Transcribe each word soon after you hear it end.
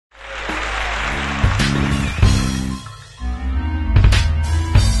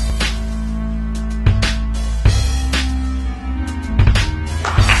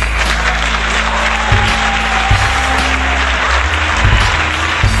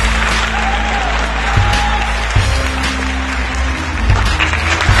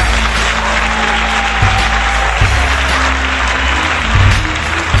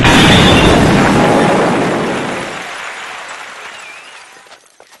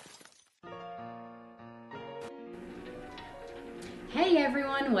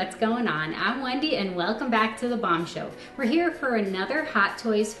everyone, what's going on? I'm Wendy and welcome back to the Bomb Show. We're here for another Hot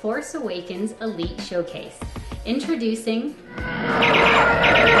Toys Force Awakens Elite Showcase. Introducing the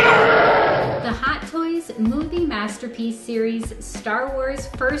Hot Toys Movie Masterpiece Series Star Wars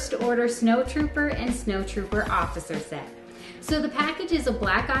First Order Snowtrooper and Snowtrooper Officer Set. So the package is a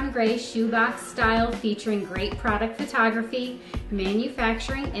black on gray shoebox style featuring great product photography,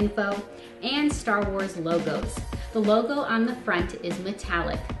 manufacturing info, and Star Wars logos. The logo on the front is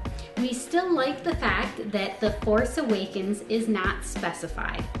metallic. We still like the fact that the Force Awakens is not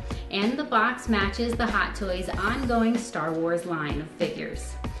specified, and the box matches the Hot Toys ongoing Star Wars line of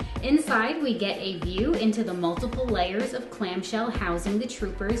figures. Inside, we get a view into the multiple layers of clamshell housing the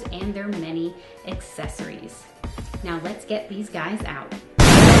troopers and their many accessories. Now let's get these guys out.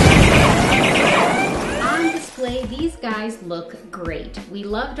 On display, these guys look great. We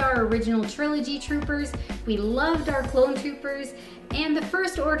loved our original trilogy troopers, we loved our clone troopers, and the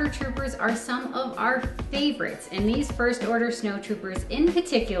First Order troopers are some of our favorites, and these First Order snowtroopers in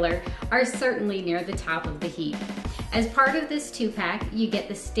particular are certainly near the top of the heap. As part of this 2-pack, you get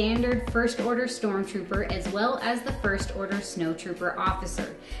the standard First Order Stormtrooper as well as the First Order Snowtrooper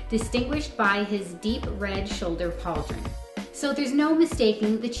Officer, distinguished by his deep red shoulder pauldron. So there's no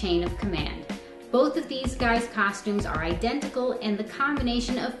mistaking the chain of command. Both of these guys' costumes are identical, and the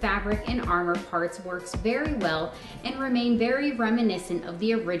combination of fabric and armor parts works very well and remain very reminiscent of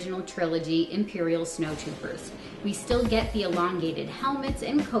the original trilogy Imperial Snowtroopers. We still get the elongated helmets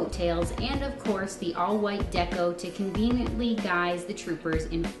and coattails, and of course the all-white deco to conveniently guise the troopers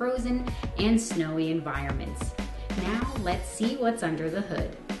in frozen and snowy environments. Now let's see what's under the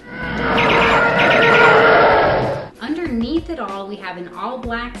hood. Underneath it all, we have an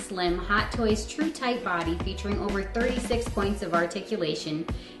all-black slim Hot Toys True Type body featuring over 36 points of articulation,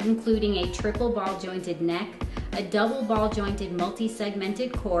 including a triple ball-jointed neck, a double ball-jointed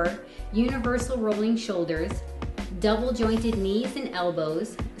multi-segmented core, universal rolling shoulders, double-jointed knees and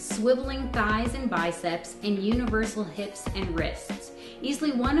elbows, swiveling thighs and biceps, and universal hips and wrists.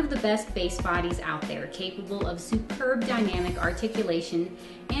 Easily one of the best base bodies out there, capable of superb dynamic articulation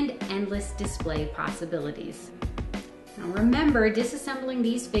and endless display possibilities. Now remember, disassembling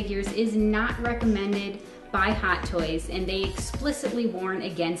these figures is not recommended by Hot Toys, and they explicitly warn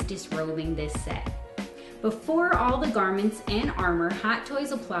against disrobing this set. Before all the garments and armor, Hot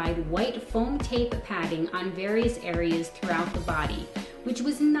Toys applied white foam tape padding on various areas throughout the body, which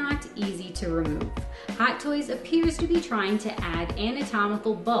was not easy to remove. Hot Toys appears to be trying to add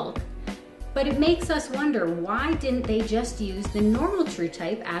anatomical bulk, but it makes us wonder, why didn't they just use the normal True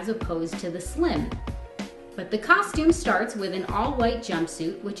Type as opposed to the slim? But the costume starts with an all-white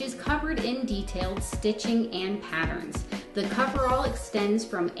jumpsuit, which is covered in detailed stitching and patterns. The coverall extends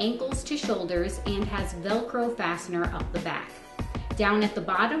from ankles to shoulders and has Velcro fastener up the back. Down at the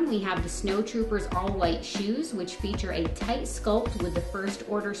bottom, we have the Snowtroopers all-white shoes, which feature a tight sculpt with the First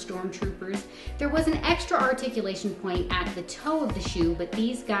Order Stormtroopers. There was an extra articulation point at the toe of the shoe, but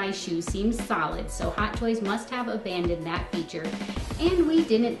these guys' shoes seem solid, so Hot Toys must have abandoned that feature, and we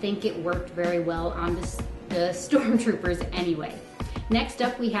didn't think it worked very well on the Stormtroopers anyway. Next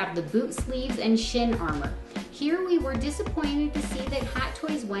up, we have the boot sleeves and shin armor. Here we were disappointed to see that Hot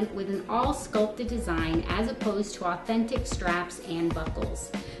Toys went with an all-sculpted design as opposed to authentic straps and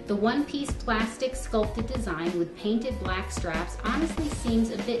buckles. The one-piece plastic sculpted design with painted black straps honestly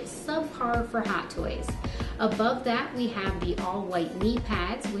seems a bit subpar for Hot Toys. Above that, we have the all-white knee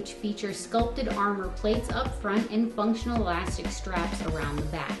pads, which feature sculpted armor plates up front and functional elastic straps around the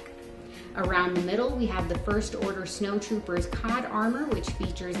back. Around the middle, we have the First Order Snowtroopers cod armor, which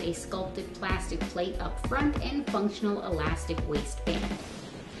features a sculpted plastic plate up front and functional elastic waistband.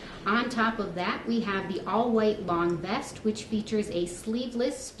 On top of that, we have the all-white long vest, which features a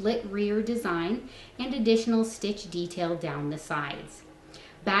sleeveless split rear design and additional stitch detail down the sides.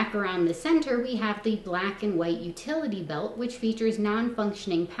 Back around the center, we have the black and white utility belt, which features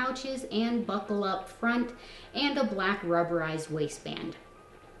non-functioning pouches and buckle up front and a black rubberized waistband.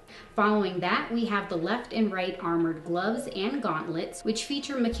 Following that, we have the left and right armored gloves and gauntlets, which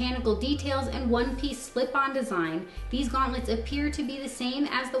feature mechanical details and one-piece slip-on design. These gauntlets appear to be the same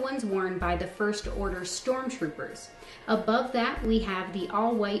as the ones worn by the First Order Stormtroopers. Above that, we have the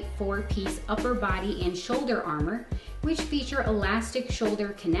all-white 4-piece upper body and shoulder armor, which feature elastic shoulder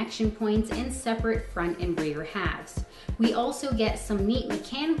connection points and separate front and rear halves. We also get some neat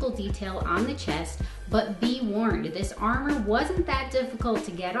mechanical detail on the chest, but be warned, this armor wasn't that difficult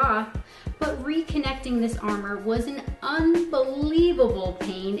to get off, but reconnecting this armor was an unbelievable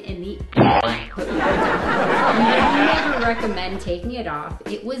pain in the ass. I never recommend taking it off.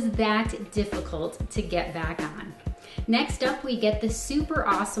 It was that difficult to get back on. Next up, we get the super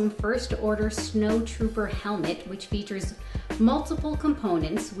awesome First Order Snow Trooper helmet, which features multiple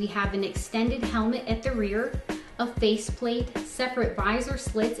components. We have an extended helmet at the rear, a faceplate, separate visor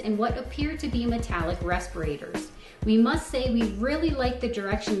slits, and what appear to be metallic respirators. We must say we really like the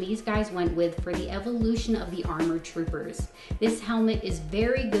direction these guys went with for the evolution of the armored troopers. This helmet is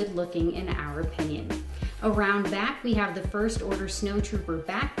very good looking in our opinion. Around back, we have the First Order Snow Trooper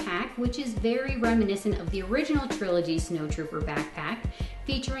backpack, which is very reminiscent of the original trilogy Snow Trooper backpack,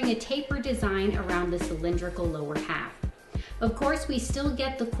 featuring a taper design around the cylindrical lower half. Of course, we still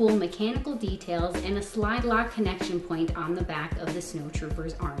get the cool mechanical details and a slide lock connection point on the back of the Snow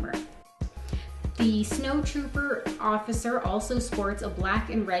Trooper's armor. The Snow Trooper officer also sports a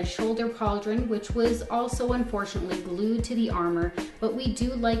black and red shoulder pauldron, which was also unfortunately glued to the armor, but we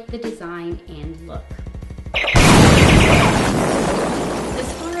do like the design and look.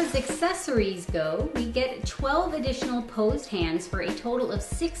 As far as accessories go, we get 12 additional posed hands for a total of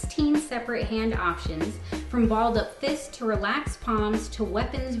 16 separate hand options, from balled up fists to relaxed palms to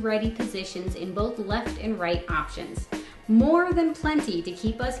weapons ready positions in both left and right options. More than plenty to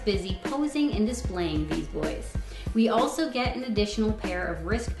keep us busy posing and displaying these boys. We also get an additional pair of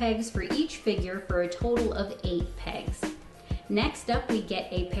wrist pegs for each figure for a total of 8 pegs. Next up, we get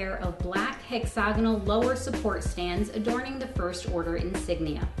a pair of black hexagonal lower support stands adorning the First Order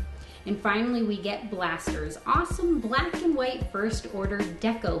insignia. And finally, we get blasters, awesome black and white First Order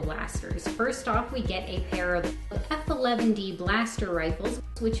deco blasters. First off, we get a pair of F11D blaster rifles,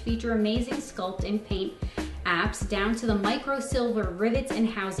 which feature amazing sculpt and paint apps down to the micro silver rivets and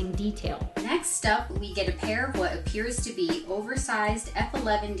housing detail. Next up, we get a pair of what appears to be oversized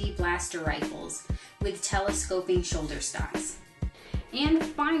F11D blaster rifles with telescoping shoulder stocks. And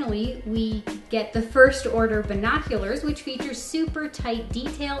finally, we get the First Order binoculars, which feature super tight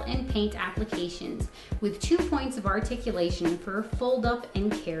detail and paint applications with 2 points of articulation for a fold up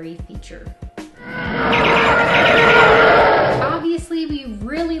and carry feature. Obviously, we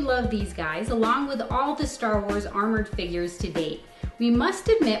really love these guys, along with all the Star Wars armored figures to date. We must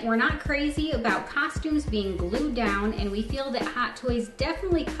admit we're not crazy about costumes being glued down, and we feel that Hot Toys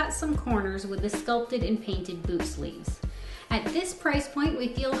definitely cut some corners with the sculpted and painted boot sleeves. At this price point, we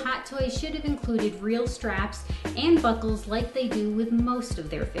feel Hot Toys should have included real straps and buckles like they do with most of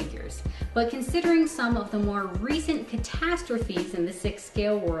their figures. But considering some of the more recent catastrophes in the 6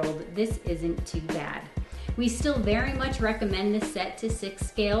 scale world, this isn't too bad. We still very much recommend this set to 6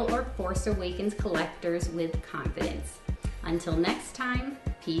 scale or Force Awakens collectors with confidence. Until next time,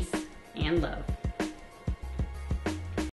 peace and love.